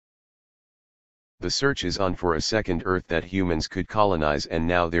The search is on for a second Earth that humans could colonize, and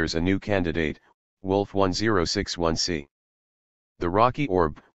now there's a new candidate, Wolf 1061c. The rocky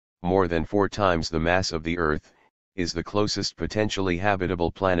orb, more than 4 times the mass of the Earth, is the closest potentially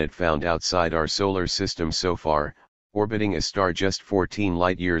habitable planet found outside our solar system so far, orbiting a star just 14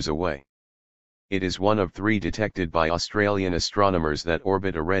 light-years away. It is one of 3 detected by Australian astronomers that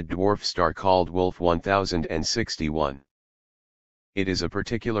orbit a red dwarf star called Wolf 1061. It is a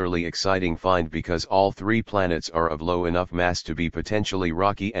particularly exciting find because all 3 planets are of low enough mass to be potentially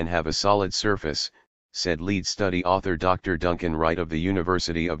rocky and have a solid surface, said lead study author Dr. Duncan Wright of the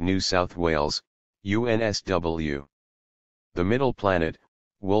University of New South Wales, UNSW. The middle planet,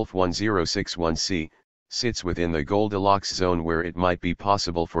 Wolf 1061c, sits within the Goldilocks zone where it might be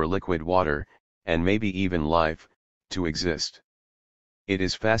possible for liquid water, and maybe even life, to exist. It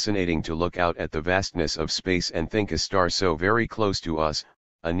is fascinating to look out at the vastness of space and think a star so very close to us,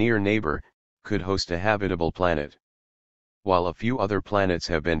 a near neighbor, could host a habitable planet. While a few other planets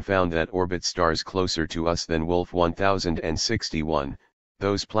have been found that orbit stars closer to us than Wolf 1061,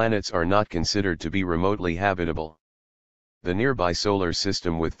 those planets are not considered to be remotely habitable. The nearby solar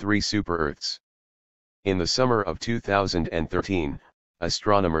system with 3 super-Earths. In the summer of 2013,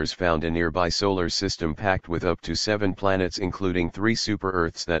 astronomers found a nearby solar system packed with up to 7 planets, including 3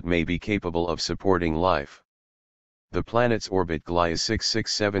 super-Earths that may be capable of supporting life. The planets orbit Gliese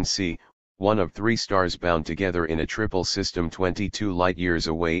 667c, one of 3 stars bound together in a triple system 22 light-years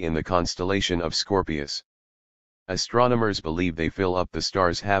away in the constellation of Scorpius. Astronomers believe they fill up the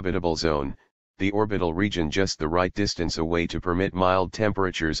star's habitable zone, the orbital region just the right distance away to permit mild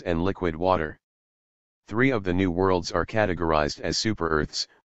temperatures and liquid water. 3 of the new worlds are categorized as super-Earths,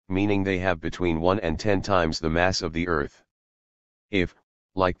 meaning they have between 1 and 10 times the mass of the Earth. If,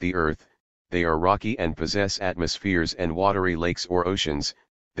 like the Earth, they are rocky and possess atmospheres and watery lakes or oceans,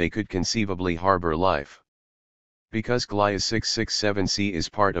 they could conceivably harbor life. Because Gliese 667c is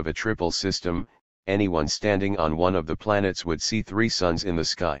part of a triple system, anyone standing on one of the planets would see 3 suns in the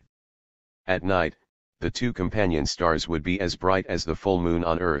sky. At night, the 2 companion stars would be as bright as the full moon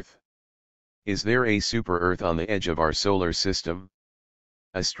on Earth. Is there a super-Earth on the edge of our solar system?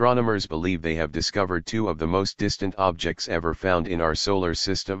 Astronomers believe they have discovered 2 of the most distant objects ever found in our solar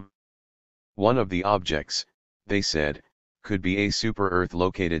system. One of the objects, they said, could be a super-Earth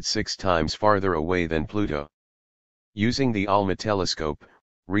located 6 times farther away than Pluto. Using the ALMA telescope,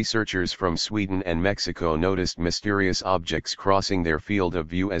 researchers from Sweden and Mexico noticed mysterious objects crossing their field of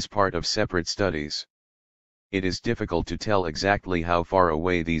view as part of separate studies. It is difficult to tell exactly how far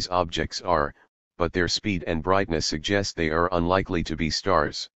away these objects are, but their speed and brightness suggest they are unlikely to be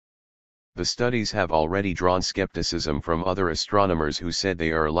stars. The studies have already drawn skepticism from other astronomers who said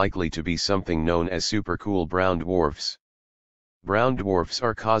they are likely to be something known as supercool brown dwarfs. Brown dwarfs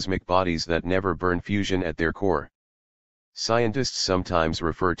are cosmic bodies that never burn fusion at their core. Scientists sometimes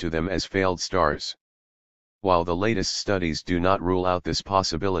refer to them as failed stars. While the latest studies do not rule out this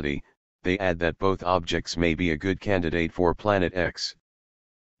possibility, they add that both objects may be a good candidate for Planet X.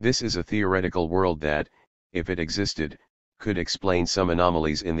 This is a theoretical world that, if it existed, could explain some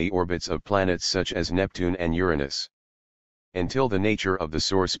anomalies in the orbits of planets such as Neptune and Uranus. Until the nature of the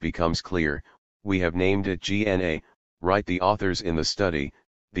source becomes clear, we have named it GNA, write the authors in the study.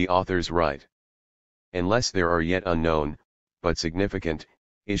 The authors write. Unless there are yet unknown, but significant,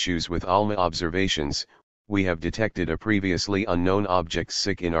 issues with ALMA observations, we have detected a previously unknown object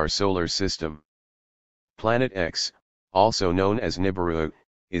SIC in our solar system. Planet X, also known as Nibiru,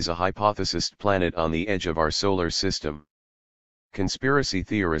 is a hypothesized planet on the edge of our solar system. Conspiracy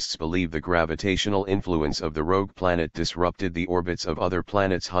theorists believe the gravitational influence of the rogue planet disrupted the orbits of other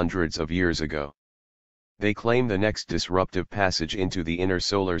planets hundreds of years ago. They claim the next disruptive passage into the inner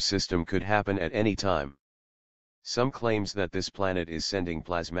solar system could happen at any time. Some claims that this planet is sending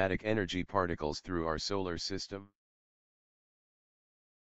plasmatic energy particles through our solar system.